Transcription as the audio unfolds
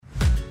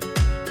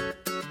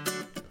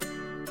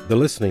The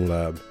Listening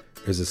Lab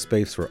is a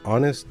space for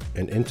honest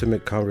and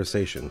intimate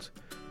conversations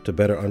to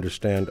better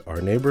understand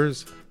our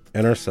neighbors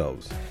and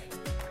ourselves,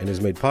 and is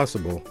made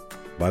possible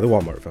by the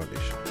Walmart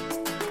Foundation.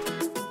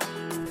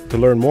 To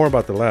learn more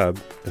about the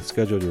lab and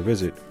schedule your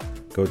visit,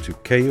 go to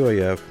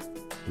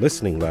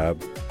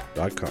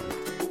kuaflisteninglab.com.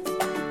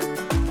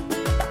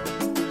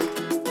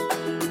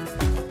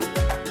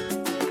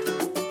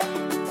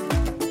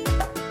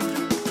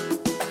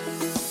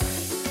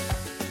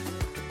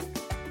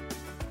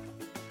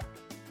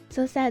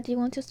 So Saad, do you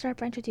want to start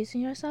by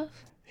introducing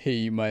yourself?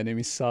 Hey, my name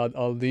is Saad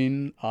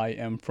Aldin. I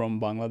am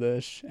from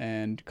Bangladesh,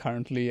 and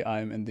currently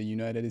I'm in the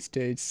United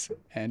States,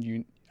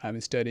 and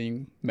I'm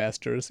studying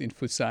Masters in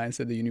Food Science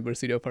at the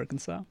University of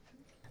Arkansas.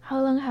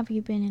 How long have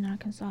you been in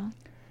Arkansas?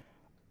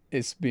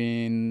 It's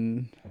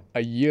been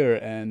a year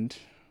and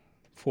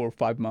 4 or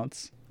 5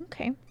 months.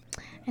 Okay.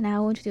 And I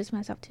will introduce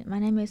myself too. My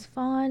name is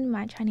Fawn.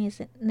 My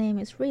Chinese name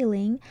is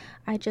Ruiling.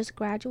 I just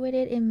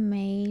graduated in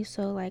May,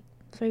 so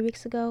 3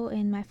 weeks ago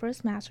in my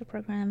first master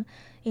program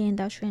in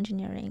industrial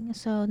engineering.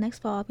 So next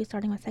fall I'll be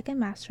starting my second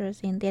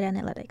master's in data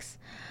analytics,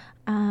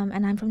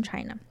 and I'm from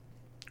China.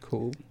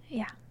 Cool.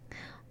 Yeah.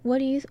 What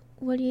do you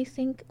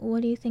think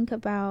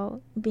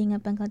about being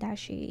a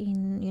Bangladeshi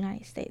in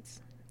United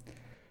States?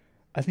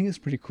 I think it's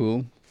pretty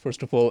cool.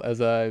 First of all, as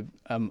I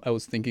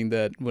was thinking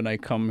that when I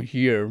come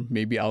here,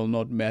 maybe I'll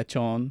not match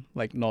on,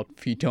 not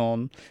fit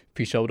on,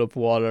 fish out of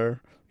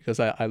water, because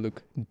I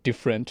look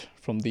different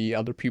from the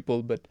other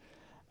people, but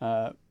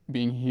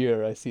being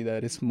here, I see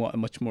that it's a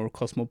much more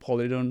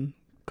cosmopolitan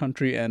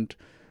country, and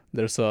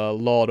there's a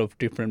lot of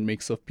different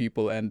mix of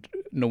people, and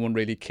no one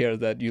really cares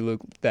that you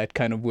look that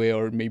kind of way,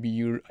 or maybe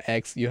you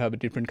have a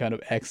different kind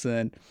of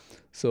accent.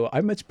 So I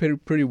match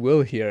pretty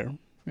well here.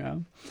 Yeah.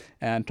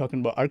 And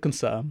talking about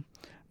Arkansas,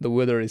 the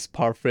weather is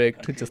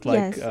perfect, just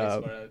like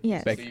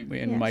back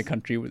in my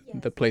country,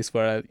 the place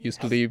where I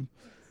used to live.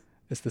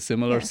 It's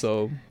similar. Yes.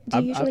 So Do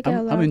you usually get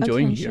a lot I'm of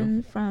enjoying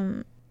attention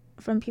here.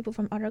 from people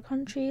from other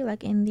countries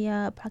like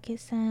India,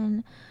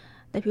 Pakistan,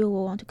 that people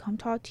will want to come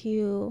talk to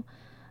you,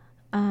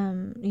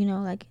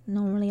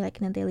 normally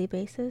in a daily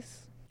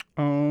basis?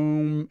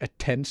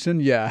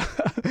 Attention, yeah.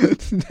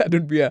 That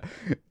would be I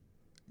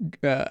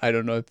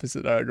don't know if this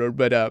is the right word,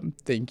 but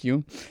thank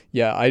you.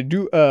 Yeah, I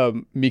do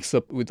mix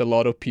up with a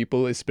lot of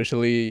people,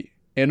 especially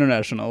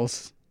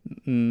internationals,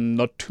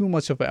 not too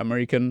much of an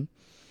American,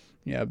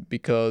 yeah,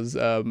 because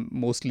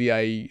mostly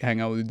I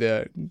hang out with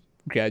the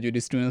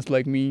graduate students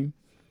like me.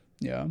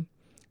 Yeah,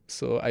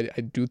 so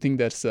I do think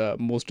that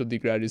most of the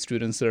graduate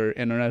students are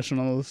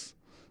internationals.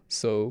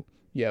 So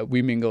yeah,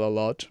 we mingle a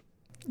lot.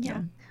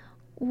 Yeah.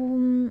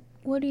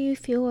 What do you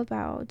feel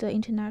about the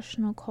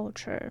international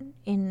culture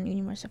in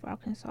University of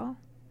Arkansas?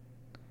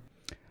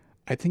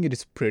 I think it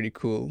is pretty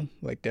cool.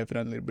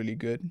 Definitely really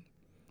good.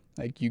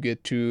 You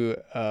get to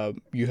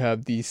you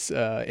have these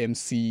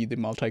MC, the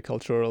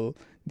multicultural,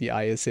 the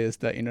ISS,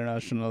 the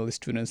international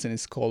students and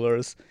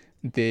scholars.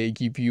 They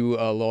give you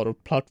a lot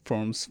of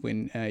platforms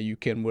when you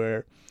can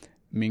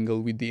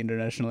mingle with the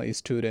international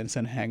students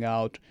and hang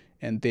out.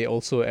 And they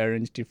also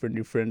arrange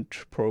different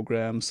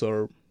programs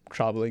or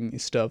traveling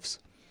stuffs.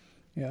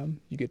 Yeah,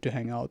 you get to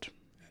hang out.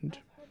 And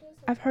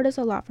I've heard this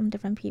a lot from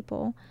different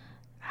people.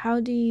 How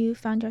do you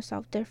find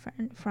yourself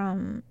different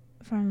from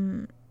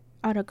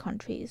other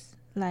countries,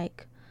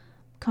 like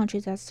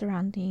countries that's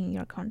surrounding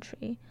your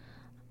country?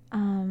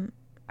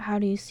 How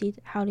do you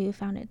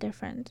find it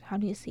different? How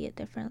do you see it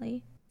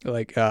differently?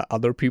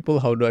 Other people,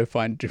 how do I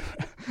find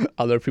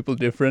other people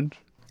different?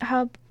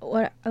 How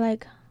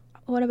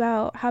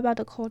about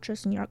the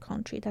cultures in your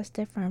country that's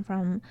different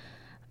from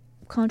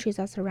countries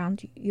that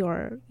surround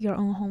your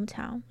own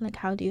hometown?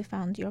 How do you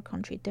find your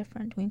country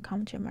different when you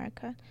come to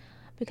America?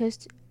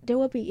 Because there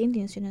will be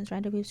Indian students,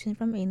 right? There will be students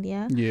from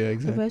India. Yeah,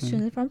 exactly. There will be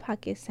students from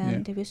Pakistan. Yeah.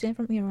 There will be students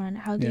from Iran.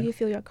 How do you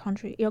feel your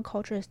culture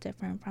is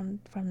different from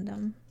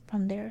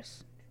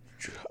theirs?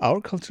 Our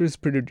culture is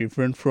pretty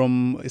different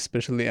from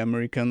especially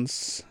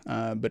Americans,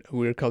 but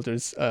our culture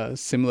is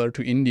similar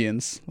to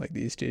Indians, like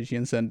the East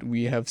Asians, and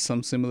we have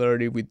some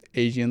similarity with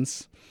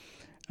Asians.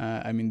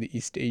 The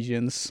East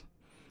Asians,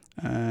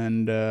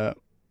 and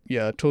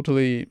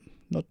totally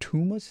not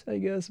too much, I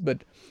guess.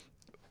 But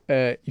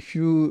if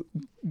you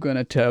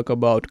gonna talk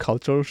about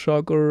cultural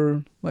shock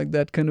or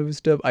that kind of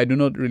stuff, I do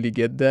not really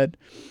get that,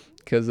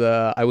 because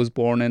I was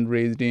born and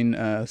raised in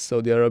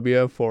Saudi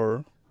Arabia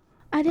for.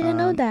 I didn't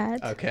know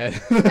that. Okay.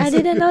 I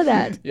didn't know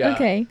that. Yeah.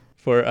 Okay.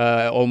 For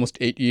almost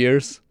 8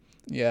 years.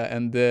 Yeah,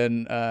 and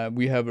then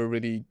we have a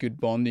really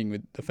good bonding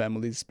with the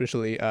family,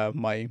 especially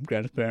my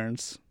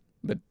grandparents,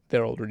 but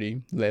they're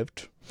already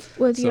left.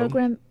 With your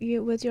grand?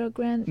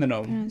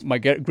 No. My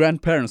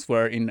grandparents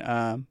were in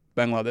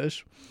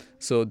Bangladesh,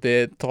 so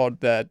they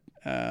thought that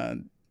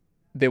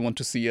they want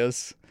to see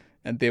us,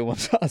 and they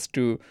want us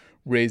to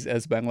raise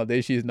as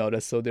Bangladeshis, not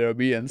as Saudi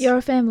Arabians. Your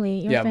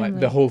family.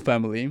 The whole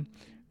family.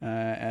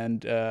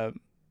 And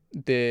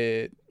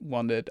they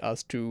wanted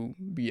us to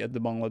be at the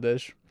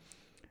Bangladesh,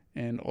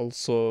 and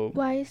also.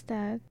 Why is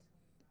that?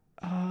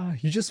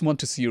 You just want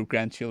to see your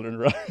grandchildren,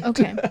 right?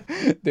 Okay.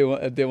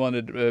 They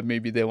wanted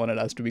maybe they wanted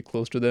us to be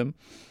close to them,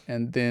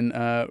 and then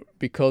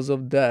because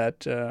of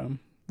that,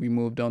 we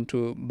moved on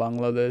to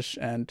Bangladesh.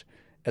 And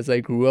as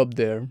I grew up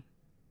there,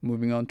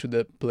 moving on to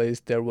the place,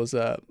 there was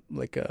a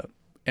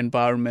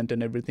environment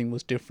and everything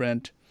was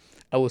different.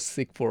 I was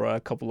sick for a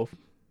couple of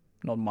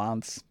not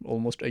months,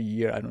 almost a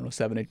year. I don't know,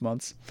 7-8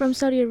 months. From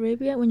Saudi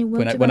Arabia when you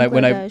went to when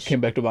Bangladesh. I came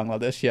back to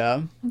Bangladesh,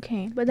 yeah.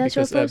 Okay, but that's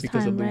your first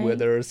because time, of the right?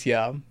 weathers,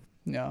 yeah.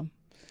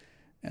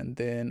 And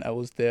then I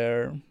was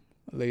there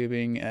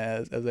living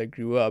as I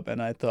grew up,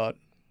 and I thought,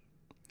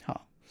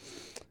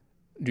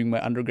 doing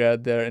my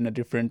undergrad there in a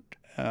different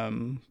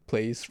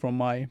place from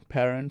my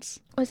parents.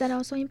 Was that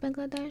also in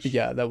Bangladesh?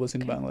 Yeah, that was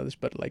in Okay. Bangladesh,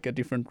 but like a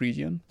different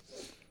region.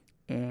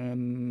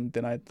 And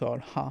then I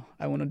thought,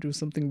 I want to do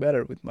something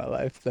better with my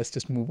life. Let's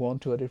just move on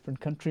to a different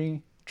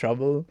country,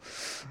 travel,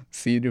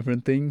 see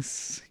different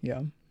things.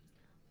 Yeah.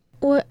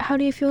 How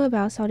do you feel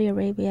about Saudi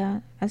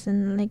Arabia as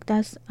in like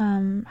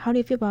how do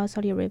you feel about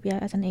Saudi Arabia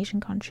as an Asian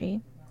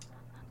country?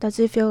 Does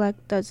it feel like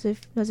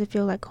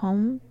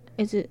home?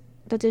 Does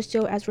it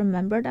still as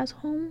remembered as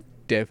home?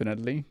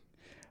 Definitely.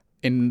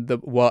 In the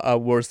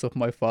words of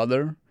my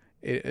father,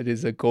 it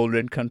is a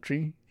golden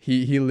country.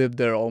 He lived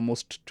there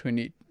almost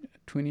 20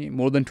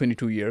 more than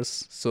 22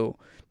 years, so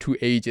 2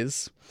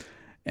 ages.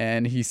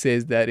 And he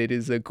says that it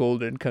is a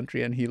golden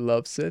country and he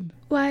loves it.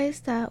 Why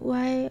is that?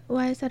 Why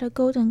is that a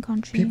golden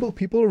country?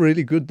 People are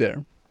really good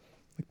there.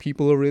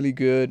 People are really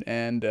good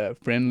and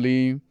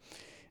friendly,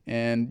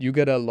 and you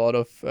get a lot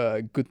of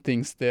good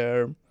things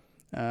there.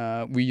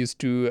 We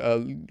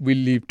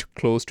lived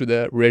close to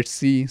the Red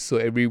Sea, so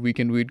every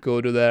weekend we'd go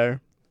to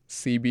there,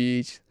 sea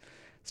beach.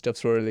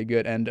 Stuff's really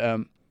good.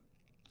 And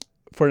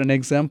for an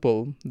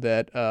example,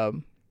 that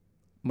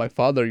my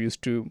father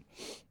used to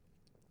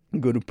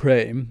go to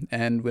pray,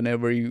 and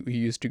whenever he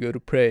used to go to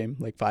pray,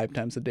 like 5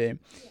 times a day,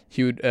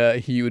 he would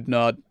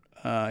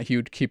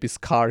keep his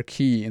car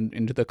key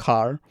into the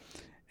car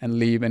and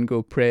leave and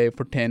go pray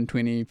for 10,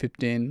 20,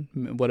 15,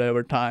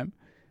 whatever time,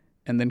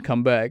 and then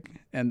come back,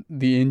 and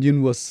the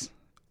engine was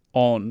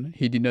on.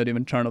 He did not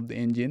even turn off the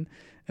engine,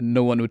 and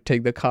no one would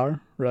take the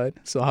car, right?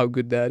 So how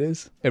good that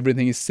is.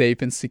 Everything is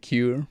safe and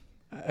secure.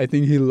 I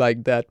think he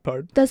liked that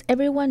part. Does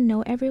everyone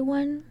know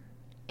everyone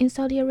in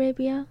Saudi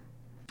Arabia?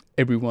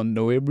 Everyone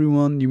know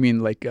everyone? You mean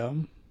like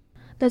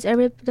Does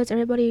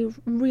everybody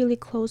really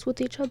close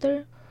with each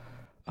other?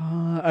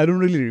 I don't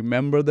really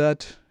remember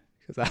that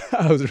because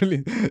I was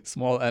really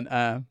small, and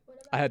I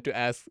had to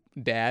ask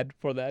Dad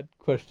for that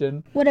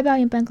question. What about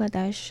in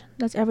Bangladesh?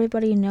 Does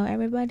everybody know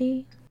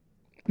everybody?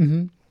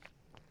 Mm-hmm.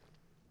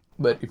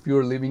 But if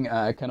you're living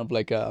kind of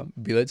like a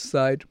village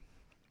side,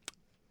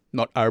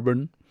 not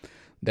urban,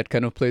 that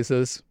kind of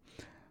places,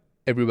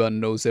 everyone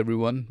knows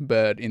everyone.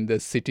 But in the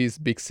cities,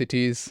 big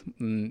cities,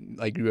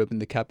 I grew up in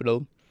the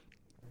capital.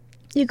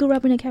 You grew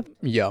up in the capital?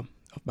 Yeah,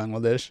 of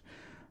Bangladesh.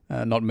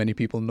 Not many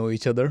people know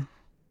each other.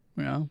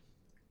 Yeah.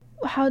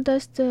 How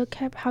did the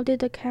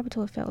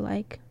capital feel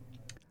like?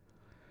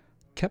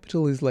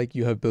 Capital is like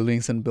you have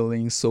buildings and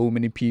buildings, so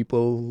many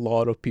people,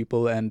 lot of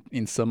people, and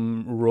in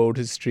some road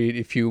street,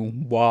 if you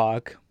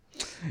walk,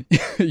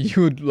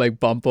 you would like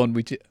bump on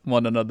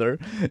one another.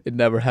 It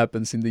never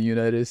happens in the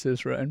United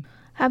States, right?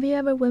 Have you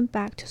ever went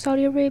back to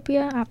Saudi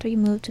Arabia after you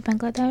moved to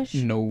Bangladesh?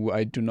 No,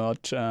 I do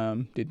not.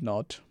 Did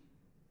not.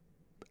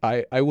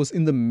 I was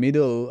in the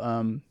middle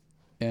of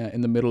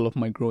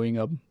my growing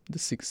up, the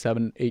 6,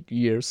 7, 8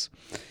 years.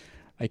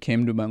 I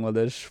came to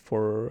Bangladesh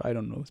for, I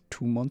don't know,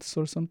 2 months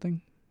or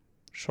something.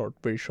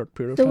 Very short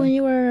period of time. So when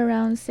you were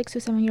around 6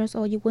 to 7 years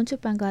old, you went to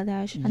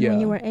Bangladesh, and when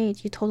you were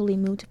 8, you totally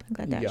moved to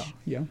Bangladesh.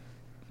 Yeah.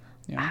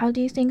 How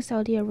do you think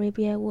Saudi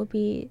Arabia will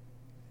be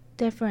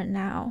different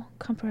now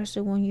compared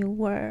to when you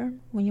were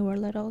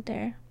little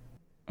there?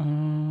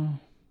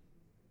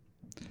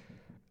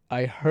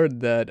 I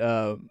heard that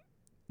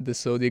the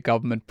Saudi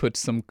government put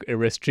some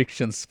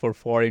restrictions for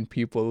foreign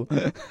people.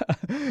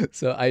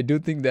 So I do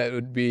think that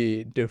would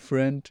be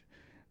different.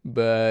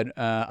 But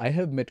I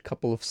have met a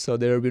couple of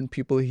Saudi Arabian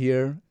people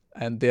here,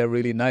 and they are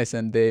really nice.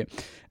 And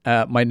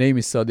my name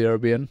is Saudi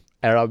Arabian,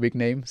 Arabic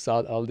name,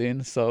 Saad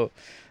Aldin. So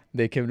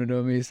they came to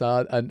know me,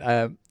 Saad. And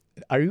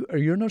are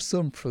you not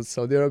from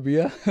Saudi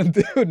Arabia? And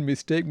they would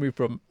mistake me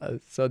from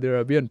Saudi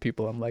Arabian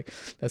people. I'm like,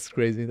 that's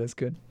crazy. That's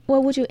good.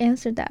 What would you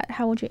answer that?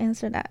 How would you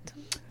answer that?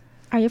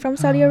 Are you from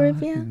Saudi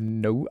Arabia?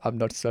 No, I'm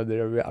not Saudi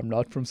Arabia. I'm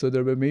not from Saudi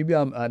Arabia. Maybe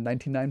I'm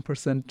 99%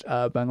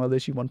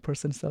 Bangladeshi,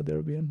 1% Saudi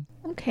Arabian.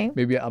 Okay.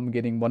 Maybe I'm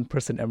getting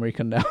 1%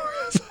 American now.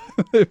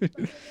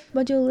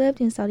 But you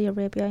lived in Saudi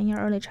Arabia in your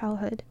early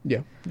childhood.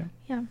 Yeah.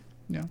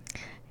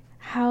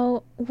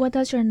 What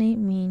does your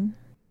name mean?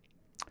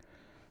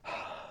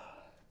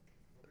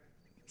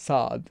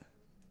 Saad.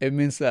 It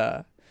means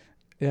it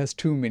has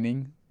 2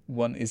 meanings.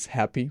 One is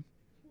happy.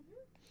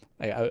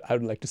 I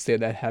would like to say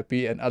that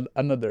happy, and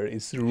another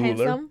is ruler.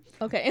 Handsome?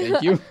 Okay.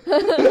 Thank you.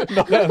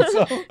 Not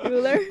handsome.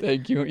 Ruler?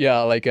 Thank you.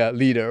 Yeah, like a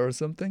leader or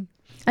something.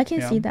 I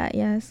can see that,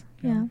 yes.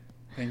 Yeah.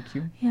 Thank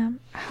you. Yeah.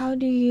 How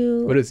do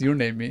you? What does your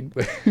name mean?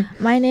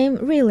 My name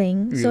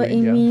Riling. So Really?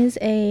 it Yeah. means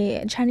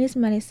a Chinese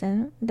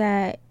medicine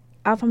that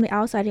out from the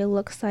outside it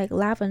looks like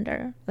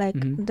lavender, like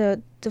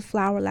Mhm. the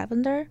flower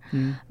lavender.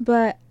 Mm.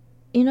 But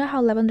you know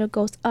how lavender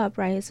goes up,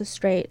 right? It's a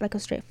straight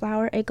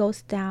flower. It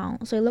goes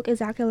down. So it looks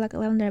exactly like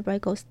lavender, but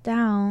it goes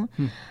down,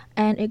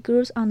 and it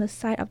grows on the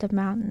side of the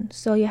mountain.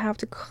 So you have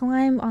to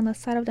climb on the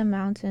side of the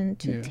mountain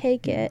to Yeah.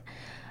 take it.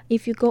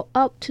 If you go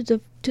up to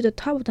the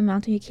top of the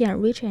mountain, you can't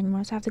reach it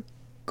anymore. So you have to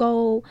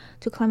go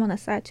to climb on the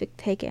side to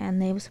take it,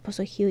 and they were supposed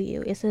to heal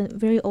you. It's a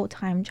very old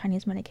time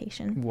Chinese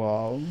medication.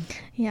 Wow.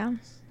 Yeah.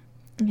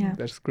 Yeah.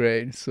 That's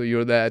great. So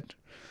you're that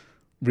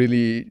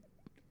really,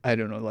 I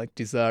don't know, like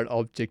desired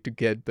object to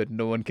get, but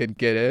no one can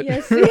get it.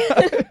 Yes.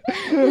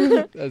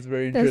 That's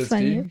very That's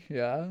funny. interesting.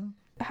 Yeah.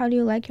 How do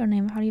you like your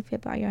name? How do you feel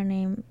about your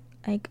name?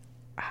 Like,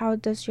 how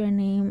does your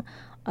name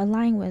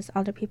align with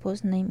other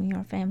people's name in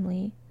your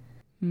family?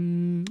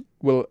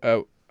 Well,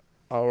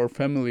 our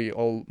family,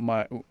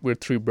 we're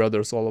three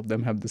brothers. All of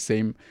them have the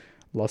same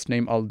last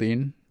name,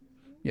 Aldin.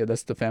 Yeah,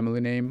 that's the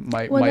family name.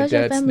 My What does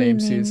your dad's family name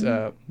name is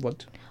mean?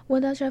 what?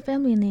 What does your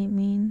family name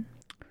mean?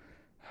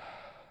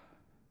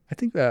 I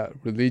think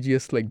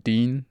religious, like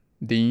Deen.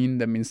 Deen,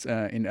 that means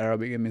in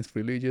Arabic, it means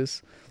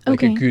religious.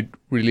 Like a Okay. good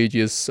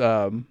religious,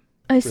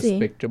 I see.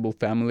 respectable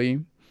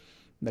family.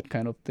 That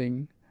kind of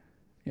thing.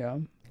 Yeah.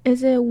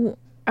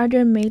 Are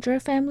there major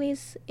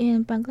families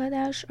in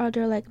Bangladesh? Are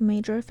there like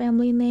major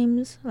family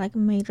names, like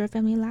major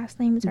family last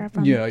names are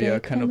from Yeah,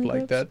 big kind of family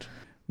like groups? that.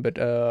 But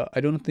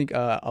I don't think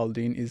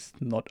Aldin is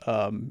not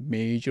a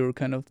major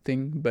kind of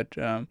thing. But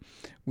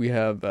we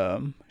have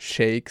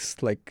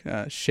sheikhs like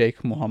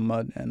Sheikh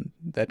Muhammad and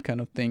that kind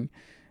of thing,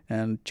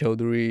 and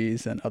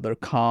Chaudhuris and other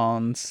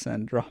Khans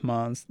and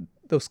Rahmans,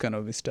 those kind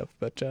of stuff.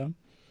 But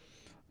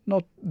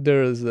not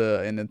there's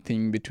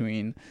anything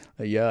between,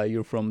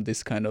 you're from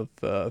this kind of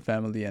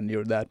family and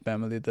you're that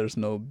family. There's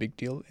no big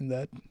deal in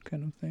that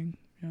kind of thing.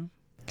 Yeah.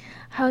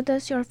 How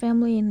does your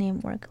family name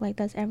work? Like,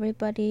 does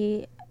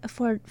everybody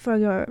for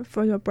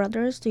your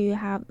brothers?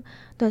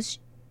 Does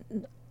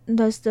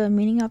does the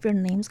meaning of your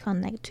names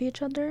connect to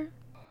each other?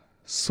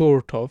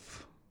 Sort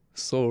of.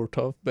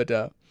 But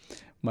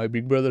my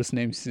big brother's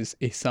name is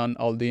Ihsan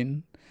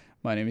Aldin.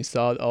 My name is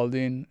Saad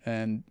Aldin,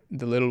 and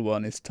the little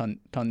one is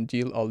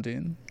Tanjil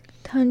Aldin.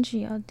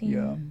 Tanji Aldin.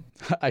 Yeah,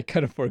 I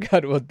kind of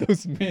forgot what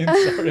those mean.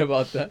 Sorry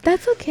about that.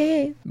 That's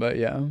okay. But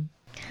yeah,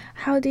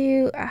 How do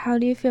you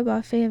feel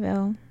about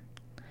Fayetteville?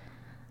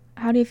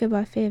 How do you feel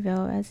about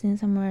Fayetteville as in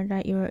somewhere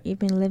that you've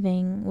been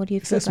living? What do you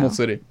it's feel a small about?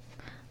 city.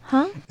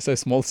 Huh? It's a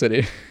small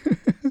city.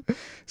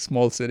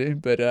 Small city,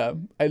 but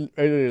I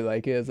really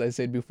like it. As I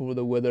said before,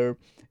 the weather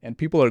and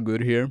people are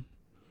good here.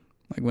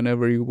 Like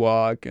whenever you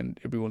walk and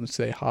everyone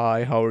say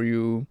hi, how are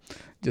you?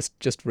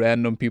 Just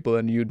random people,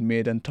 and you'd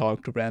meet and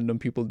talk to random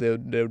people.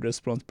 Their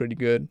response pretty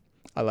good.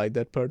 I like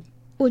that part.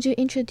 Would you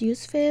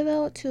introduce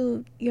Fayetteville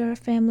to your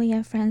family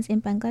and friends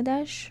in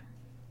Bangladesh?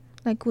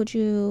 Like, would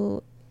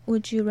you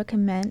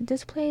recommend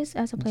this place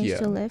as a place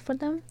to Yeah. live for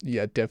them?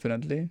 Yeah,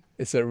 definitely.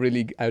 It's a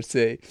really, I would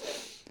say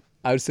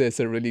it's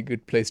a really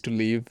good place to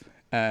live.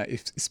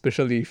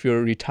 Especially if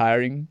you're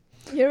retiring.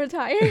 You're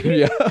retired?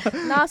 Yeah.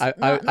 Not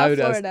I would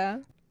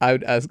Florida. I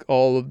would ask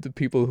all of the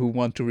people who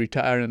want to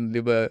retire and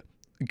live a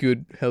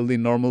good, healthy,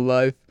 normal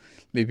life,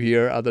 live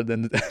here other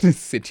than the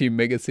city,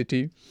 mega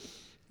city.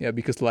 Yeah,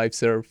 because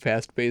lives are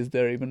fast paced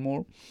there even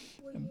more.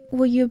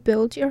 Will you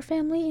build your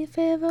family in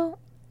Fayetteville?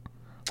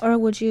 Or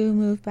would you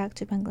move back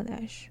to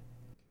Bangladesh?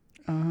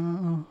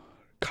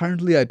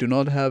 Currently, I do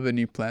not have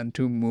any plan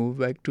to move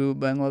back to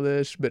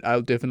Bangladesh, but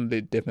I'll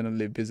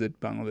definitely visit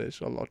Bangladesh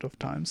a lot of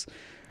times.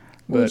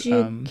 But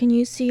Can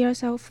you see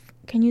yourself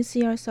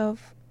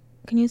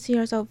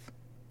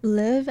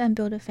live and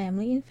build a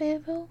family in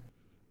Fayetteville?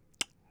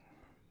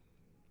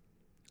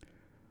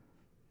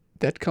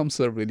 that comes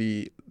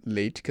really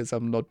late because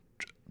I'm not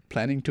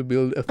planning to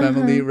build a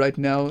family right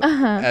now.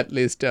 At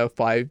least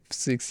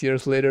 5-6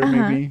 years later,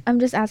 maybe. I'm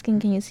just asking,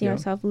 can you see Yeah.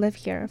 yourself live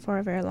here for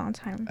a very long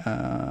time?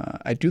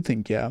 I do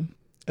think, yeah.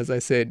 As I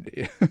said,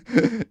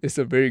 it's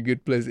a very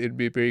good place. It'd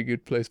be a very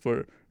good place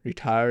for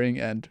retiring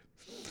and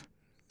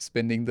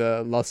spending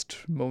the last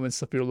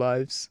moments of your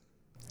lives.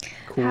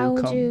 Cool, How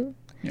would calm. you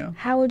Yeah.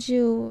 how would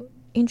you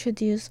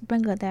introduce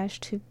Bangladesh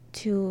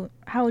to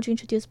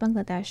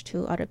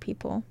other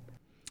people?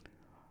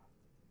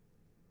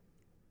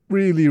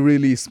 Really,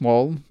 really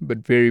small, but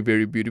very,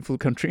 very beautiful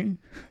country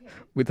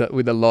with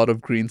a lot of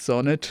greens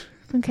on it.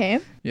 Okay.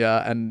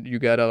 Yeah, and you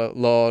got a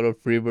lot of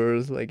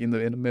rivers, like in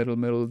the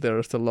middle.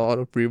 There's a lot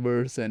of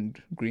rivers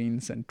and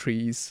greens and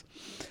trees.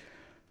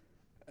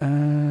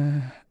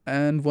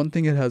 And one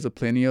thing it has a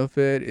plenty of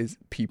it is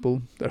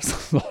people.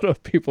 There's a lot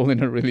of people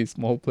in a really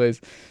small place,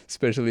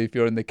 especially if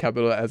you're in the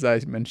capital. As I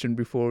mentioned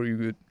before, you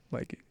would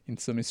like in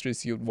some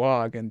streets you'd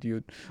walk and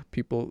you'd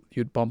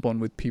bump on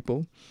with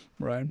people,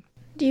 right?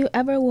 Do you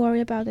ever worry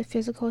about the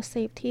physical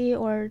safety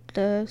or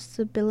the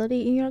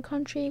stability in your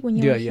country when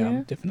you're Yeah,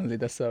 here? definitely.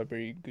 That's a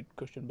very good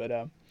question, but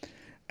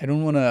I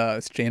don't want to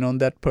strain on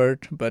that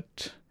part.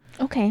 But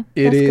Okay,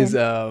 It that's is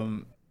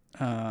good.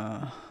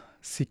 uh,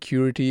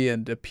 security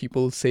and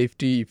people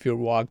safety. If you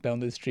walk down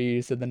the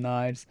streets at the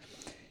nights,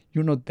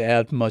 you're not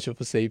that much of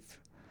a safe.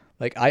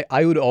 Like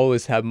I would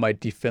always have my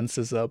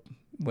defenses up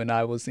when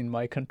I was in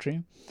my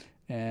country,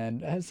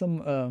 and I had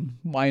some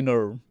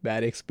minor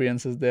bad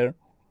experiences there.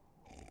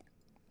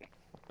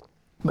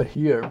 But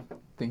here,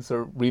 things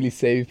are really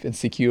safe and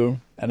secure,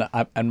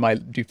 and my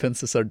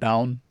defenses are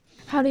down.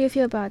 How do you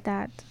feel about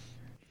that?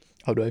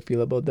 How do I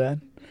feel about that?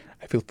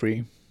 I feel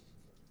free.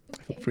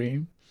 I feel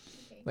free.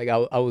 Like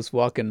I was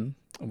walking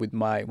with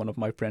my one of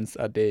my friends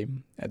a day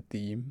at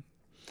the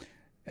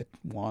at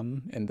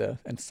one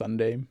and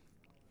Sunday,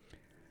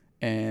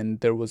 and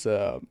there was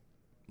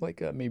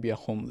maybe a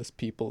homeless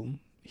people.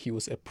 He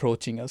was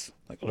approaching us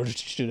like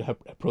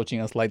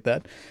approaching us like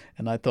that,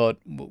 and I thought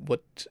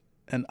what.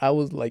 And I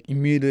was like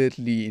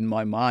immediately in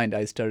my mind,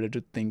 I started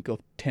to think of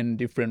 10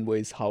 different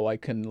ways how I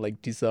can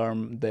like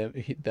disarm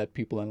that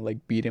people and like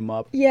beat him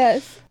up.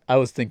 Yes. I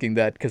was thinking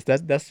that because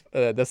that's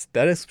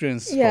that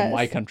experience from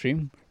my Yes.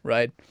 country,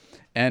 right?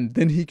 And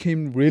then he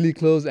came really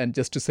close and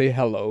just to say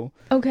hello,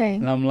 Okay.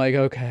 and I'm like,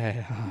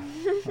 okay,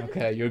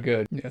 okay, you're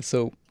good. Yeah,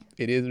 so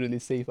it is really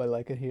safe. I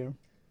like it here.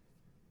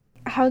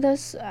 How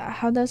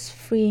does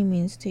free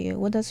means to you?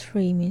 What does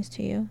free means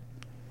to you?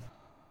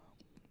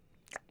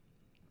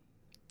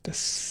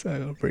 That's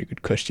a very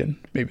good question.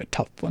 Maybe a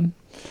tough one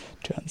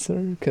to answer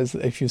because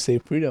if you say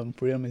freedom,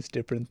 freedom is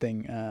different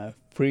thing.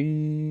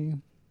 Free,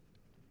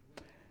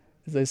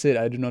 as I said,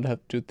 I do not have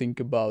to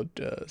think about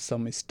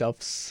some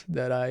stuffs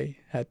that I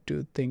had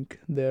to think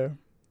there,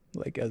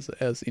 like as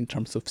in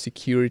terms of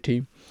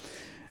security.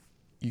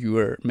 You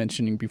were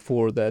mentioning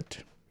before that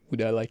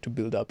would I like to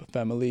build up a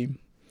family?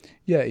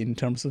 Yeah, in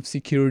terms of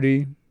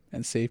security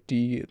and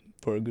safety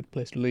for a good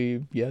place to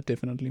live, yeah,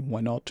 definitely. Why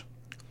not?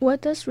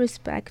 What does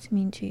respect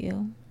mean to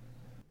you?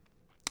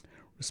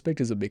 Respect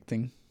is a big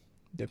thing,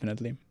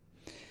 definitely.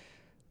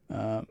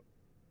 Uh,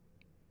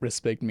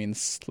 Respect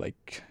means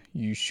like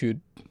you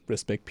should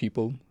respect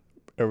people,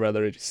 or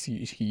whether it's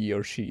he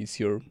or she is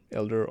your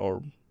elder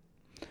or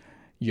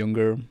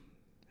younger,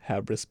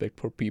 have respect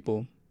for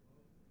people,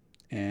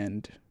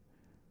 and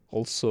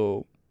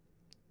also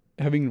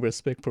having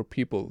respect for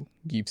people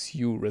gives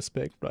you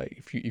respect, right?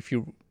 If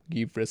you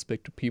give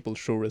respect to people,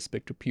 show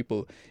respect to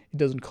people, it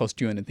doesn't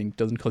cost you anything, it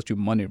doesn't cost you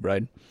money,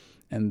 right?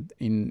 And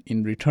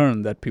in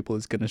return, that people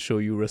is gonna show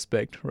you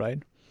respect,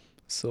 right?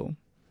 So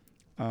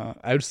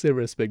I would say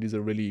respect is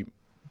a really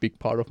big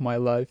part of my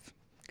life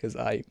because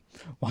I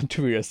want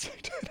to be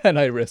respected and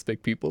I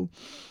respect people.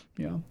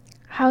 Yeah.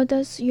 How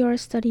does your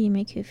study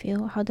make you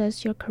feel? How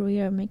does your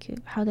career make you?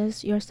 How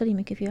does your study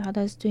make you feel? How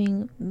does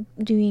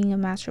doing a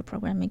master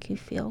program make you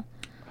feel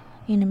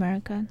in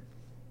America?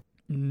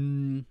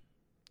 Mm,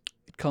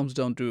 it comes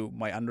down to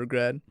my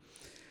undergrad.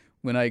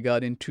 When I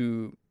got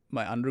into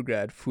my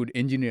undergrad, food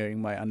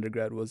engineering, my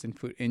undergrad was in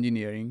food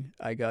engineering.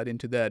 I got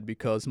into that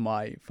because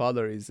my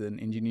father is an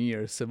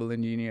engineer, civil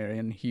engineer,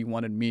 and he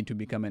wanted me to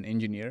become an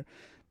engineer.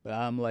 But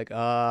I'm like,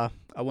 I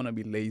want to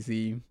be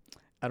lazy.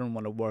 I don't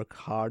want to work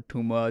hard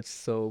too much.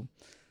 So,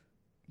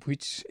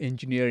 which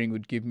engineering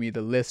would give me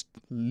the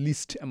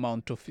least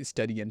amount of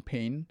study and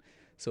pain?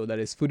 So that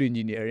is food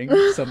engineering.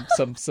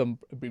 Some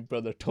big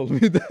brother told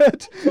me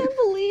that. Can't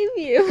believe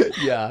you.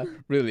 Yeah,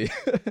 really.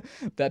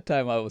 That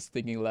time I was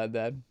thinking like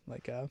that,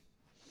 like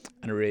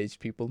underage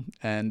people,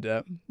 and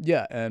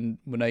yeah. And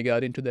when I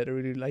got into that, I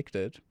really liked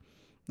it.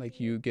 Like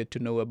you get to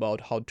know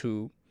about how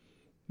to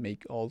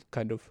make all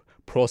kind of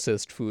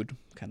processed food,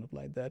 kind of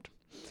like that.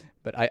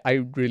 But I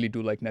really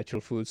do like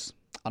natural foods,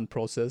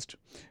 unprocessed.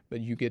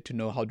 But you get to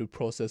know how to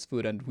process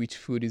food and which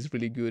food is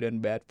really good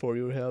and bad for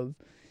your health.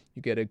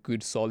 You get a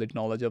good solid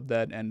knowledge of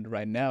that. And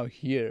right now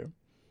here,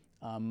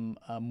 I'm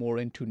more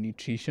into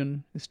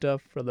nutrition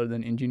stuff rather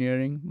than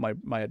engineering.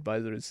 My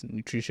advisor is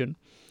nutrition,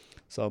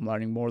 so I'm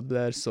learning more of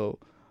that. So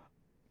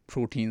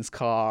proteins,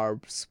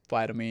 carbs,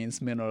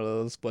 vitamins,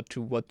 minerals,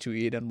 what to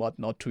eat and what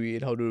not to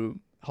eat, how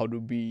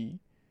to be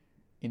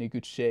in a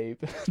good shape,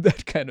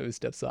 that kind of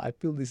stuff. So I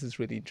feel this is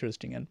really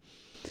interesting and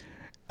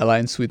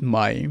aligns with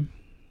my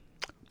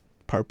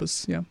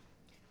purpose. Yeah.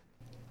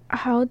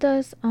 How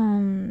does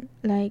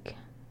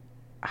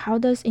how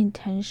does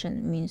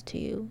intention means to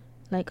you?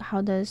 Like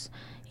how does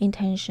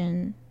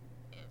intention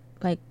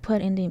like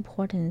put in the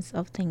importance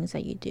of things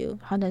that you do?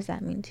 How does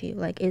that mean to you?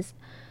 Like is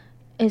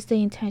the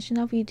intention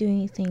of you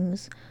doing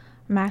things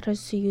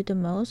matters to you the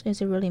most? Is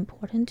it really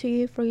important to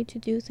you for you to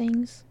do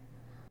things?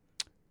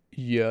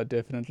 Yeah,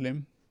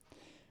 definitely.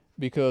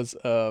 Because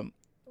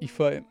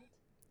if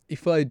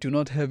I do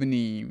not have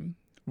any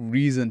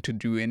reason to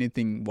do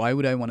anything, why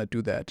would I want to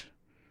do that?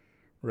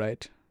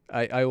 Right?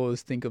 I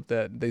always think of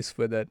that this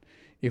way, that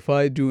if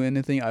I do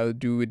anything, I'll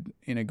do it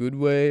in a good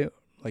way,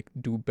 like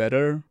do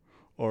better,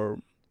 or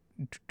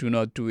do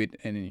not do it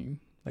any,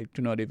 like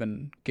do not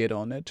even get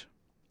on it.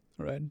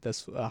 Right?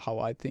 That's how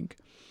I think.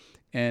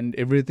 And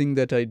everything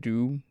that I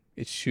do,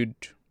 it should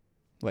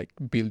like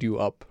build you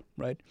up.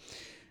 Right?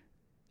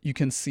 You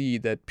can see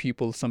that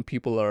some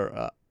people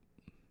are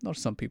not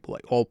some people,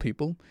 like all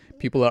people.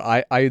 People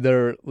are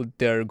either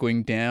they're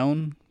going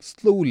down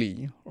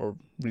slowly or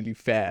really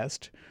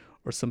fast,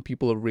 or some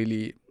people are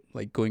really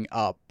like going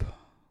up,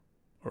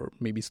 or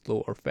maybe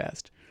slow or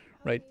fast,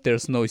 right?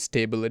 There's no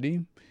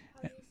stability.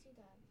 How do you see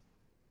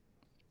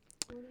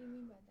that? What do you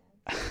mean by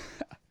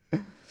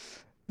that?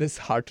 This is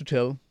hard to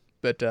tell,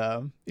 but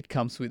it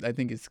comes with, I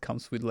think it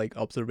comes with like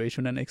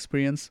observation and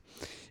experience.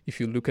 If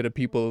you look at the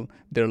people,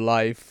 their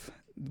life,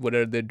 what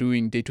are they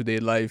doing day to day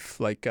life,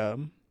 like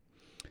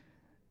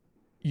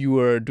you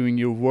are doing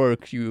your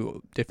work,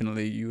 you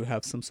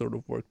have some sort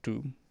of work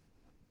to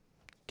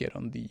get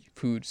on the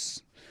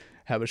foods,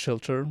 have a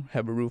shelter,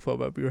 have a roof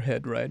above your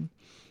head, right?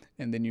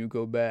 And then you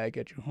go back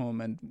at your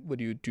home, and what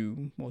do you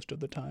do most of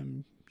the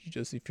time?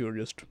 If you're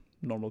just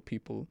normal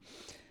people,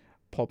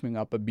 popping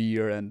up a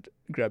beer and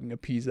grabbing a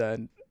pizza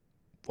and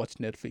watch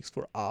Netflix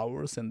for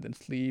hours and then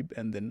sleep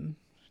and then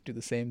do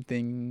the same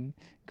thing,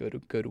 go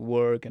to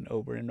work and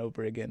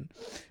over again.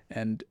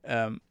 And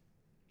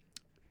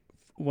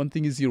one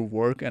thing is your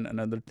work, and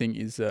another thing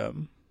is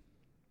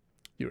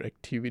your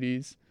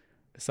activities.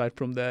 Aside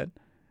from that,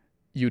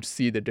 you'd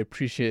see the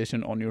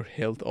depreciation on your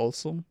health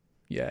also.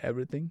 Yeah,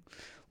 everything.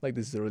 Like,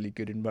 this is a really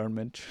good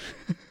environment.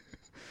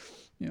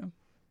 Yeah.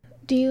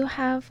 Do you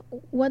have,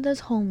 what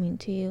does home mean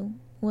to you?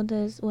 What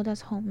does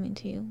home mean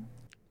to you?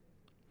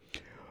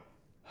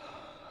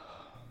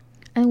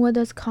 And what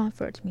does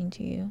comfort mean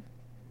to you?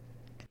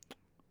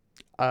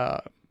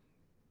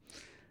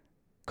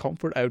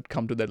 Comfort, I would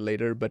come to that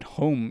later, but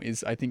home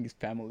is, I think, is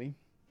family.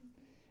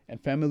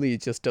 And family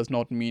just does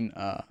not mean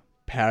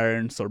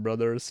parents or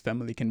brothers.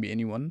 Family can be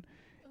anyone.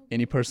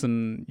 Any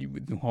person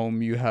with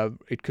whom you have,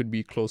 it could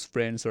be close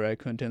friends or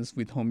acquaintance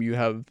with whom you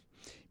have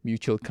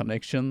mutual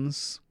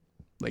connections.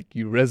 Like,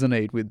 you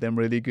resonate with them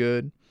really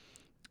good.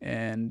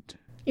 And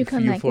you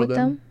connect with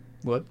them?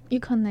 What? You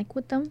connect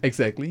with them?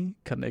 Exactly.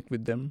 Connect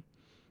with them.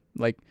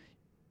 Like,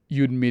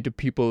 you'd meet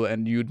people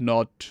and you'd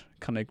not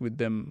connect with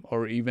them,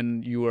 or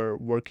even you are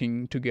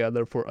working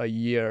together for a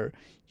year,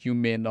 you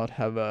may not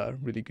have a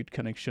really good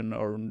connection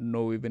or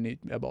know even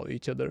about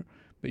each other,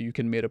 but you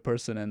can meet a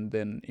person and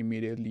then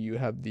immediately you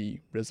have the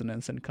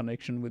resonance and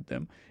connection with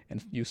them,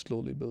 and you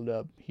slowly build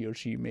up. He or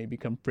she may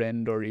become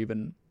friend, or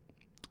even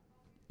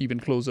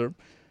closer.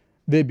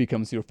 They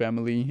becomes your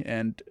family.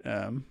 And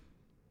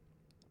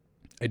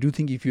I do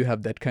think if you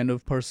have that kind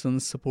of person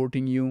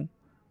supporting you,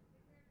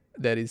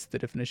 that is the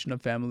definition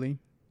of family.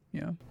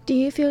 Yeah. Do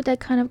you feel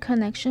that kind of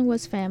connection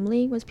with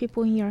family, with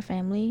people in your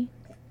family?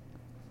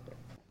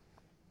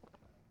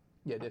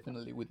 Yeah,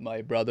 definitely. With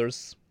my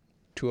brothers,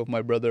 two of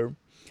my brother,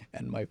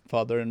 and my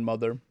father and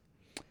mother.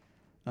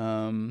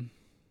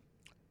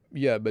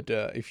 Yeah, but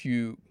if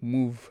you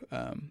move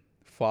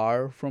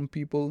far from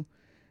people,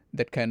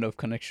 that kind of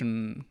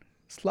connection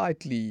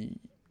slightly,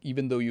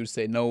 even though you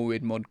say no,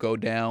 it won't go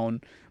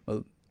down.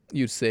 Well,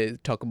 you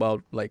talk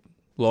about like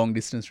long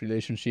distance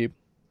relationship.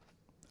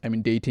 I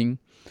mean, dating.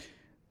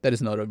 That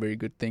is not a very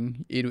good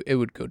thing. It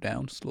would go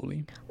down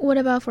slowly. What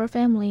about for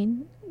family?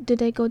 Do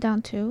they go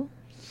down too?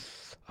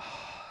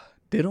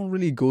 They don't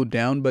really go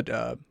down, but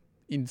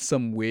in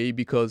some way,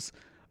 because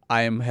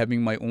I am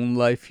having my own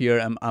life here.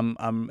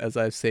 I'm as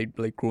I've said,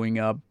 like growing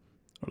up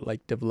or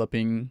like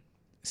developing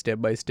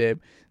step by step.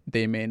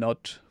 They may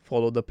not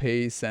follow the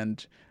pace,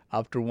 and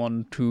after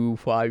 1, 2,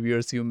 5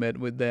 years you met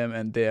with them,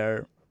 and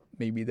they're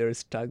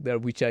stuck there,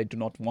 which I do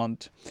not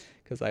want,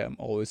 because I am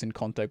always in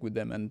contact with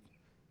them and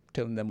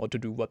telling them what to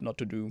do, what not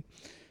to do.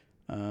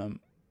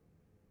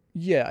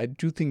 Yeah, I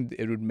do think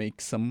it would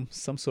make some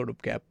sort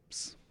of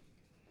gaps.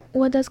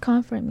 What does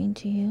comfort mean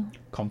to you?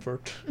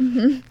 Comfort.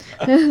 I'm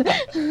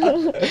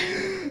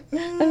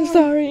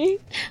sorry.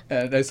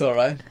 That's all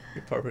right.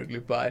 You're perfectly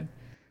fine.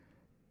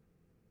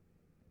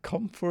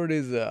 Comfort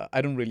is,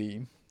 I don't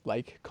really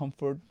like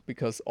comfort,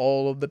 because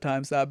all of the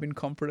times I've been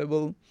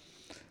comfortable,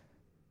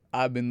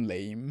 I've been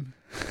lame.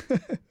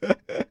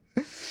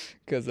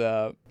 Because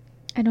I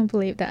don't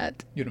believe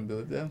that. You don't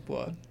believe that?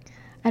 What?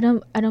 I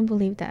don't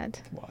believe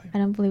that. Why? I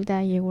don't believe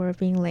that you were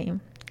being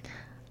lame.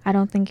 I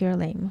don't think you're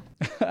lame.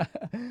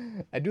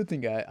 I do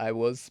think I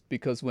was,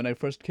 because when I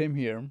first came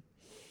here,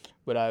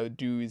 what I would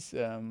do is,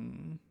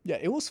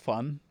 it was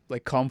fun.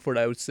 Like comfort,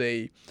 I would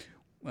say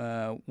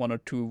 1 or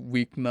 2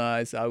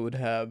 weeknights I would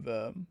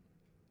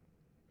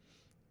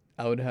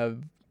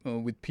have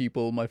with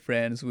people, my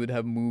friends, would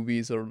have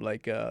movies or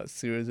like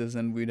series,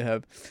 and we'd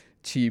have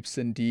cheaps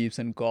and deeps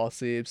and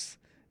gossips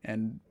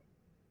and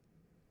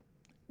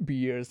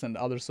beers and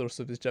other sorts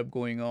of stuff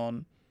going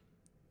on.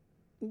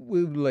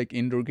 With like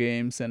indoor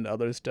games and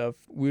other stuff,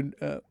 we'd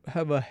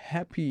have a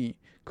happy,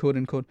 quote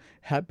unquote,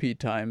 happy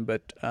time,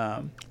 but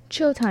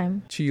chill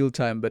time.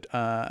 But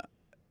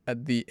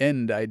at the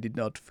end, I did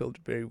not feel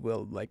very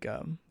well. Like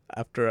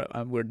after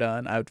we're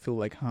done, I would feel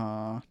like,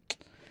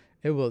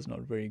 it was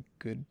not very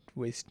good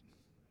waste.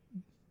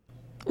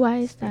 Why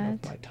is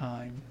that? My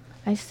time.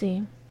 I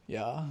see.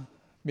 Yeah,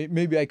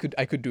 maybe I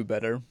could do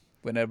better.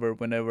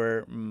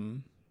 Whenever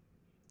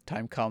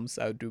time comes,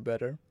 I would do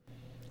better.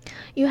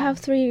 You have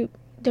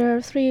there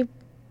are three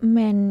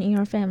men in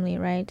your family,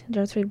 right?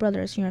 There are 3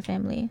 brothers in your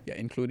family. Yeah,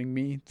 including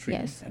me, 3,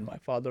 Yes. and my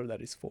father,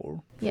 that is 4.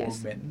 4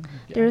 Yes. men.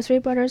 Yeah. There are 3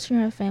 brothers in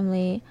your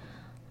family.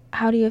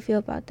 How do you feel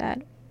about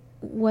that?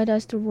 What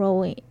does the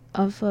role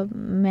of a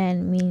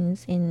man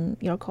means in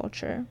your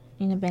culture,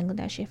 in a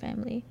Bangladeshi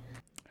family?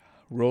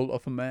 Role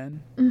of a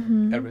man,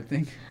 Mm-hmm.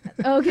 everything.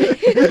 Okay.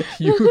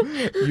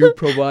 you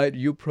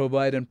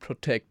provide and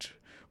protect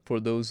for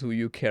those who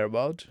you care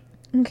about.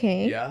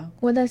 Okay. Yeah.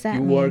 What does that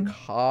You mean? work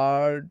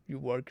hard, you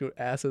work your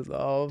asses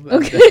off, and,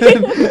 Okay.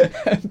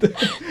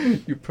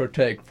 then you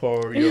protect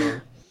for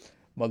your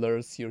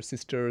mothers, your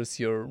sisters,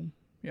 your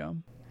yeah.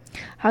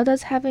 How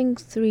does having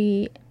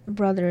 3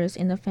 brothers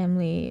in the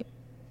family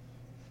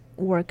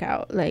work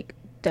out? Like,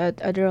 are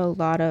there a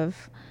lot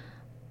of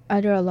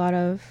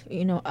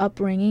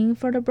upbringing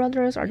for the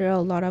brothers? Are there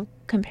a lot of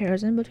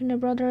comparison between the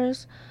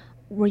brothers?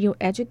 Were you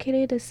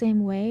educated the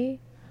same way?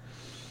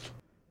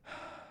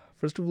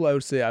 First of all, I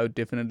would say I would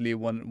definitely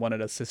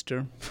wanted a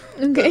sister.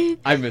 Okay.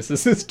 I miss a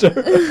sister.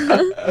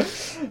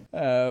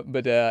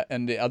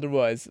 And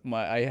otherwise,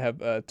 I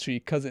have 3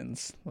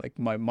 cousins. Like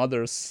my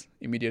mother's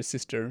immediate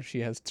sister, she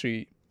has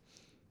 3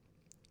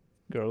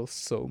 girls.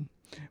 So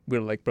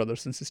we're like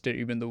brothers and sisters,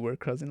 even though we're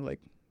cousin,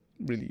 like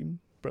really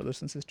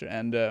brothers and sisters.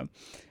 And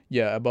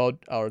yeah, about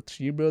our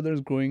 3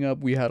 brothers growing up,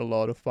 we had a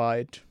lot of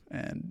fight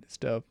and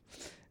stuff.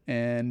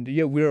 And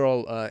yeah, we're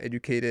all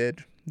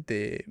educated.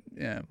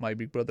 My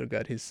big brother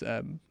got his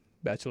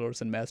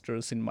bachelor's and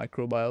master's in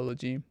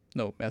microbiology.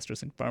 No,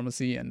 master's in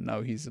pharmacy, and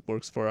now he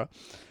works for a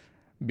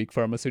big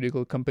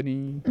pharmaceutical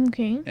company.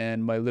 Okay.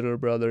 And my little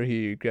brother,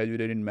 he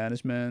graduated in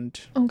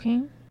management.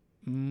 Okay.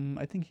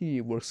 I think he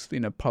works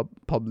in a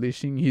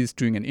publishing. He's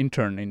doing an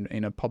intern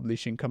in a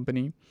publishing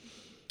company.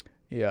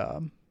 Yeah,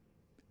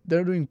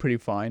 they're doing pretty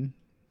fine.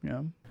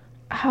 Yeah.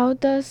 How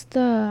does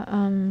the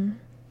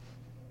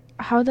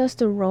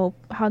role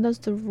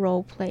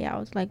play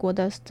out? Like, what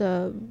does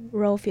the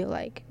role feel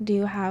like?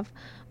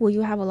 Will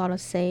you have a lot of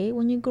say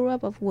when you grow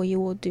up of what you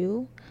will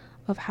do,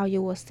 of how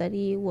you will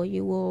study, what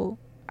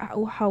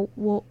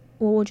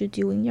would you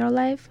do in your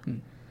life,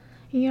 in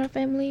your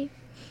family?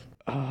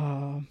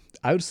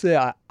 I would say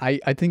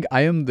I think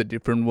I am the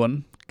different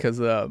one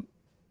because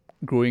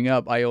growing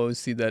up, I always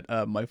see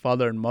that my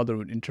father and mother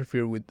would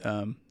interfere with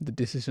the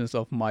decisions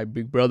of my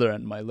big brother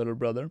and my little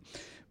brother.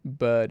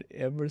 But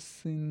ever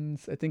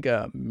since, I think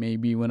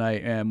maybe when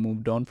I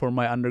moved on for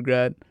my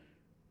undergrad,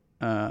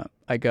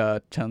 I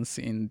got chance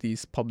in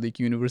this public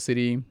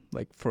university,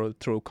 like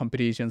through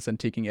competitions and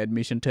taking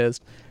admission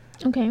tests.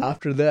 Okay.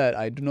 After that,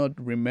 I do not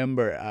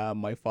remember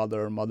my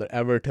father or mother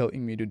ever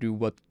telling me to do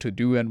what to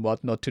do and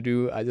what not to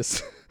do. I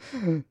just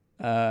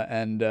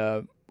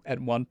at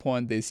one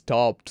point they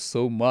stopped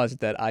so much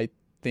that I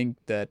think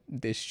that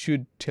they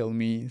should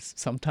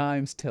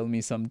sometimes tell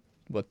me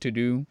what to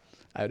do.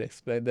 I would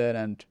expect that,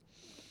 and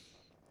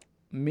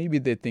maybe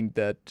they think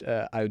that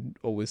I would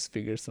always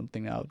figure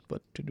something out,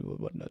 what to do or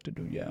what not to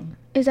do. Yeah.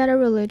 Is that a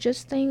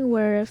religious thing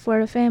where for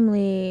a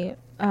family,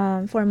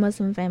 for a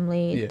Muslim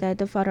family, Yeah. that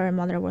the father and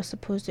mother were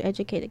supposed to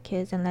educate the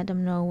kids and let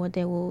them know what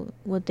they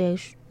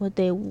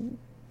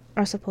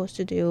are supposed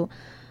to do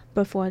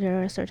before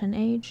they're a certain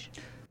age?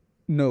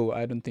 No,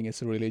 I don't think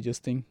it's a religious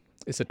thing.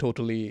 It's a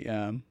totally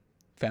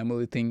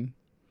family thing.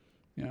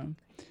 Yeah.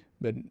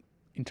 But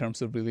in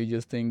terms of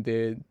religious thing,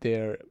 they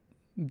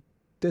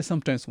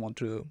sometimes want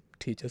to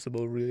teach us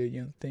about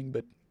religion thing,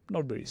 but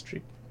not very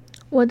strict.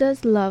 What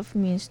does love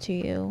means to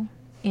you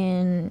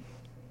in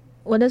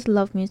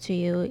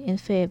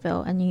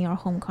Fayetteville and in your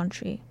home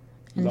country,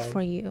 and Love.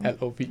 for you?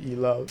 LOVE,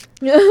 love.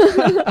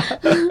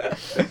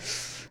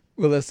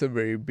 Well, that's a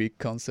very big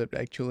concept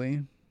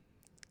actually.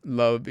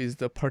 Love is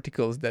the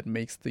particles that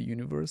makes the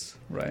universe,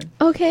 right?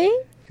 Okay.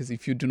 Because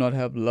if you do not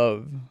have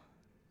love,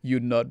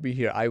 you'd not be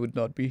here. I would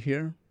not be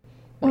here.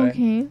 Right?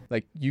 Okay.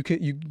 Like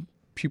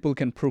people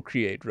can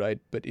procreate, right?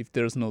 But if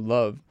there's no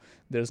love,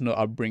 there's no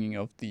upbringing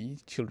of the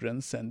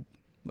children's, and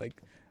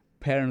like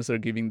parents are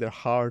giving their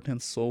heart and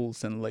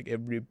souls and like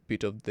every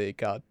bit of they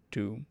got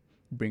to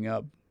bring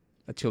up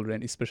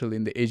children, especially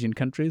in the Asian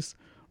countries,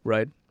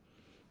 right?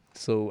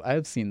 So I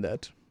have seen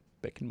that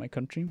back in my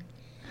country.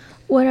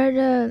 What are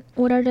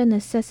the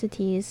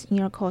necessities in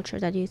your culture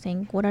that you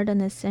think? What are the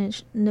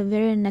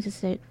very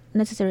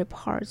necessary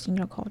parts in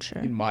your culture?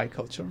 In my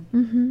culture.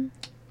 Mm-hmm.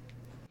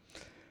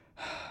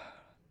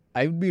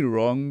 I would be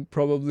wrong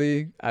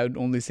probably. I would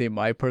only say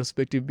my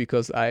perspective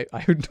because I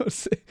would not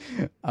say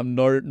I'm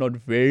not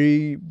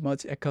very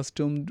much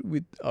accustomed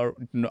with, or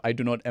I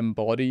do not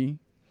embody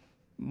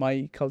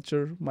my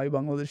culture, my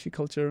Bangladeshi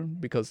culture,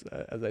 because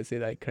as I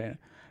said,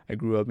 I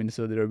grew up in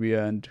Saudi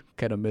Arabia and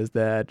kind of miss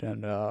that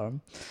and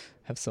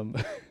have some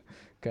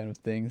kind of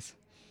things.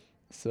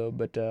 So,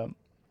 but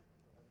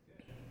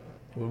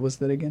what was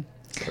that again?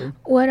 Sorry.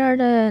 What are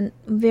the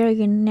very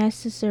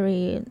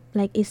necessary,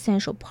 like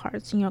essential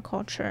parts in your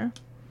culture?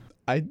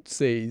 I'd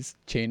say it's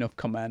chain of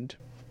command.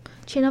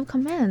 Chain of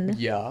command.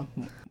 Yeah.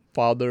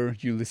 Father,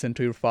 you listen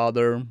to your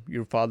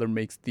father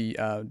makes the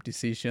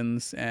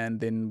decisions, and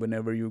then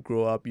whenever you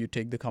grow up you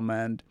take the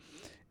command,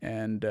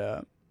 and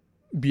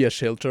be a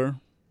shelter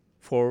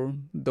for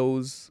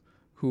those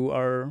who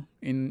are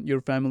in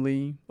your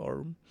family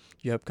or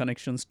you have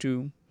connections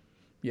to.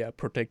 Yeah,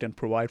 protect and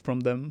provide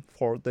from them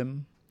for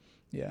them.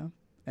 Yeah,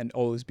 and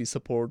always be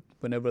support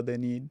whenever they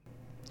need.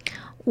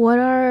 What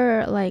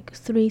are like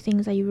 3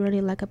 things that you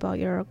really like about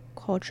your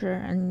culture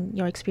and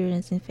your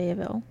experience in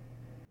Fayetteville?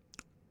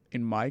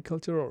 In my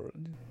culture or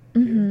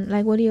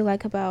Like, what do you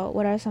like about?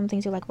 What are some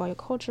things you like about your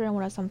culture, and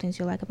what are some things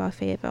you like about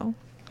Fayetteville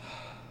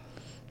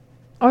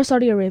or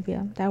Saudi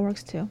Arabia? That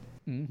works too.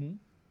 Mm-hmm.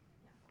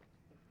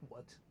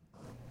 What?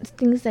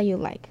 Things that you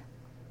like,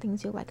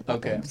 things you like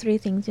about them. Okay. 3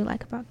 things you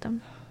like about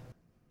them.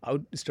 I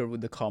would start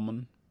with the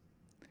common.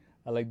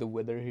 I like the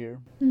weather here,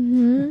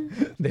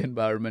 Mm-hmm. the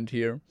environment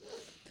here.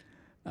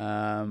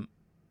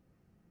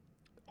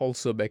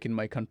 Also, back in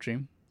my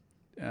country,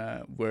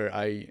 where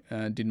I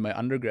did my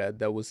undergrad,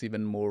 that was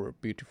even more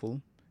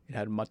beautiful. It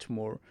had much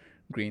more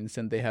greens,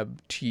 and they have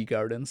tea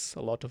gardens,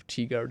 a lot of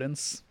tea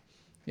gardens.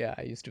 Yeah,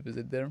 I used to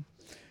visit there.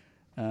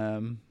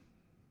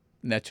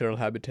 Natural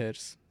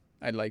habitats.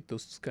 I like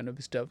those kind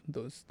of stuff.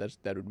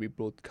 That would be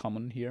both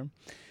common here.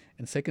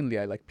 And secondly,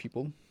 I like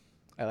people.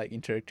 I like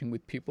interacting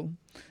with people.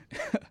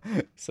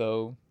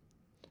 So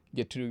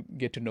get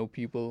to know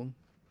people.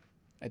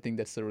 I think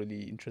that's a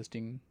really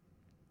interesting,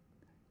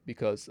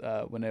 because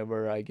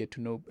whenever I get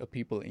to know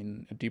people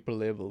in a deeper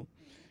level,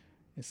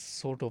 it's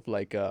sort of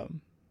like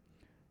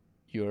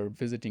you're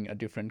visiting a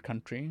different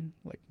country,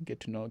 like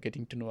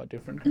getting to know a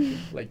different country,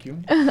 like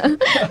you.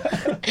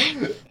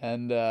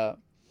 And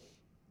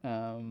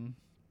um,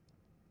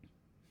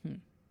 I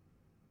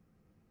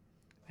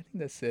think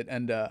that's it.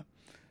 And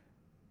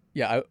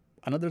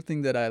another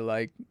thing that I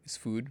like is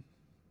food.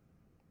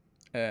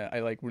 I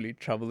like really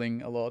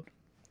traveling a lot,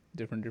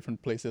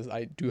 different places.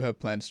 I do have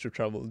plans to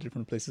travel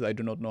different places. I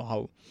do not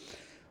know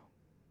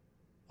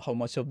how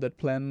much of that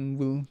plan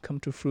will come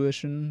to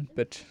fruition,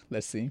 but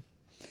let's see.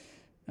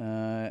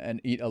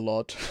 And eat a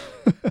lot.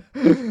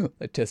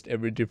 I test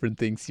every different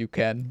things you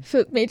can.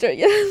 Food major,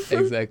 yes.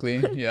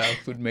 Exactly. Yeah,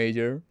 food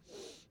major.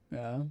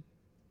 Yeah,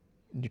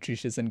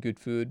 nutritious and good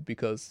food,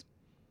 because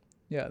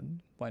yeah,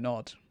 why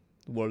not?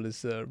 The world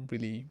is a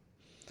really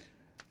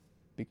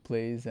big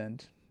place,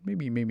 and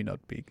maybe not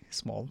big,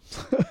 small.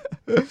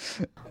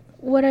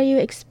 What are you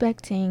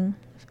expecting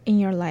in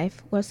your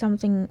life? What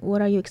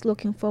are you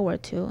looking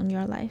forward to in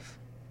your life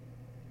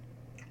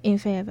in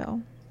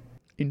Fayetteville?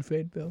 In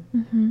Fayetteville.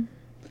 Mm-hmm.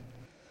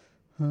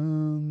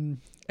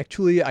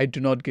 Actually, I do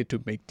not get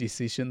to make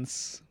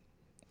decisions.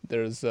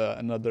 There's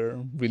another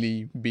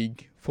really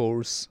big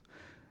force,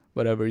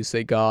 whatever you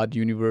say, God,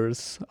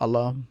 universe,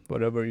 Allah,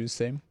 whatever you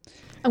say.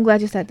 I'm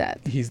glad you said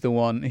that. He's the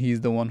one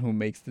who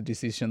makes the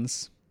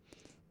decisions.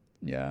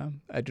 Yeah,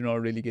 I do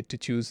not really get to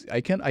choose.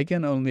 I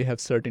can only have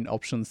certain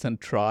options and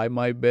try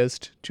my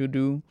best to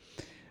do,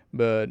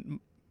 but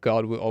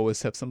God will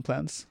always have some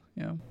plans.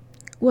 Yeah.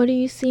 What do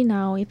you see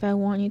now if I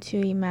want you to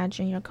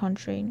imagine your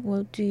country?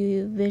 What do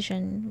you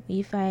vision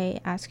if I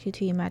ask you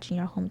to imagine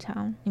your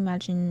hometown?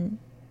 Imagine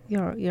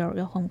your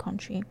home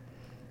country.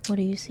 What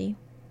do you see?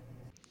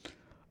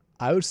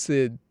 I would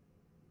say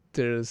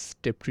there's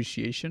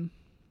depreciation.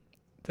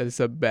 That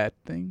is a bad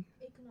thing.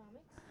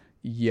 Economics?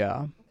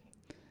 Yeah.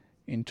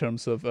 In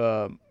terms of,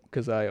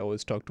 because I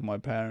always talk to my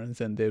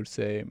parents and they would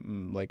say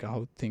like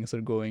how things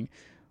are going.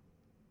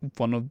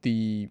 One of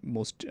the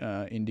most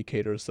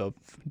indicators of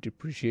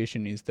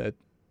depreciation is that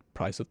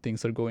price of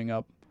things are going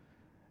up,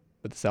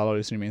 but the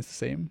salaries remains the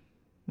same,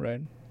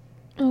 right?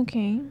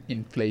 Okay.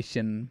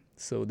 Inflation.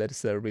 So that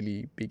is a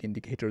really big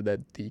indicator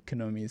that the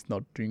economy is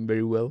not doing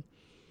very well.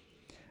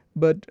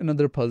 But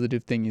another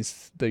positive thing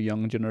is the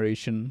young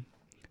generation.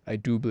 I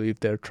do believe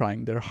they're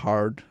trying their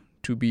hard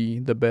to be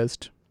the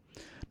best.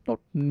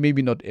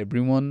 Maybe not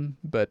everyone,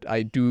 but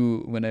I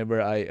do.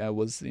 Whenever I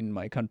was in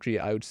my country,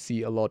 I would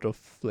see a lot of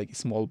like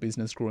small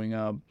business growing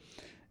up,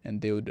 and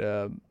they would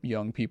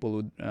young people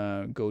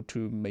would go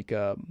to make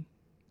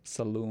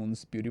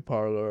saloons, beauty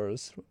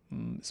parlors,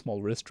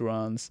 small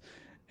restaurants,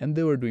 and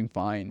they were doing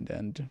fine.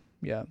 And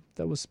yeah,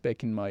 that was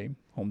back in my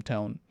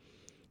hometown,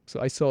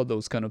 so I saw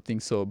those kind of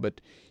things. So, but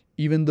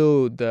even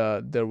though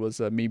there was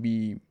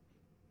maybe,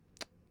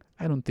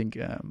 I don't think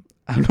I'm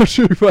not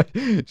sure if I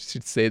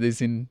should say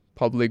this in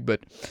public,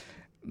 but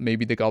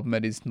maybe the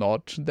government is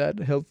not that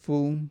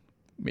helpful,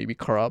 maybe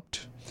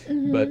corrupt.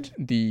 Mm-hmm. But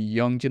the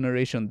young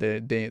generation,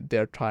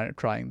 they're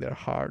trying their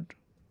hard,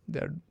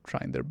 they're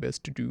trying their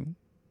best to do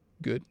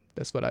good.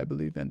 That's what I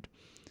believe, and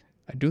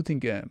I do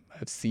think I've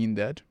seen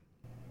that.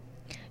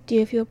 Do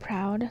you feel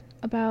proud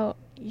about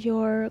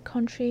your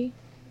country?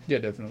 Yeah,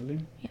 definitely.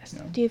 Yes.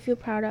 Yeah. Do you feel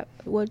proud of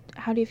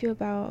how do you feel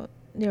about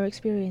your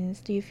experience?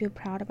 Do you feel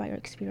proud about your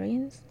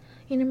experience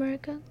in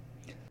America?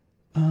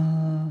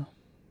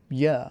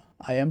 Yeah,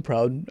 I am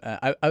proud.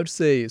 I would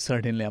say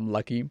certainly I'm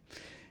lucky,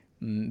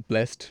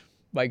 blessed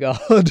by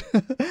God,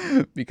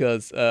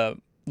 because a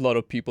lot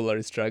of people are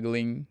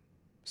struggling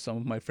some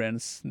of my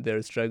friends,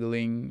 they're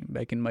struggling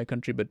back in my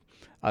country, but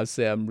I'll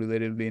say I'm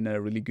relatively in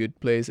a really good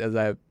place. As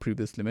I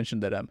previously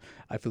mentioned, that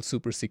I feel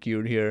super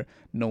secure here.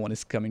 No one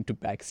is coming to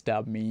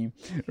backstab me,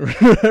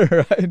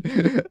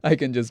 right? I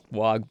can just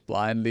walk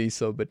blindly.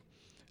 So, but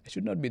I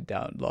should not be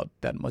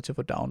that much of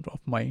a down of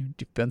my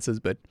defenses.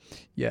 But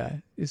yeah,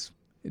 it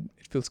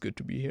feels good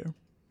to be here.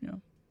 Yeah.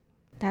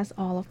 That's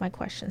all of my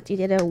questions. You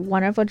did a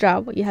wonderful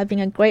job. You have been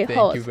a great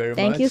host. Thank you very much.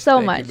 Thank you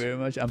so much. Thank you very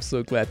much. I'm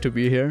so glad to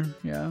be here.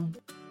 Yeah.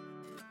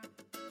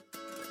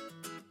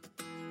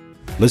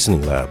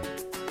 Listening Lab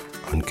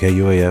on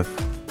KUAF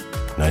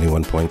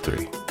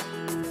 91.3.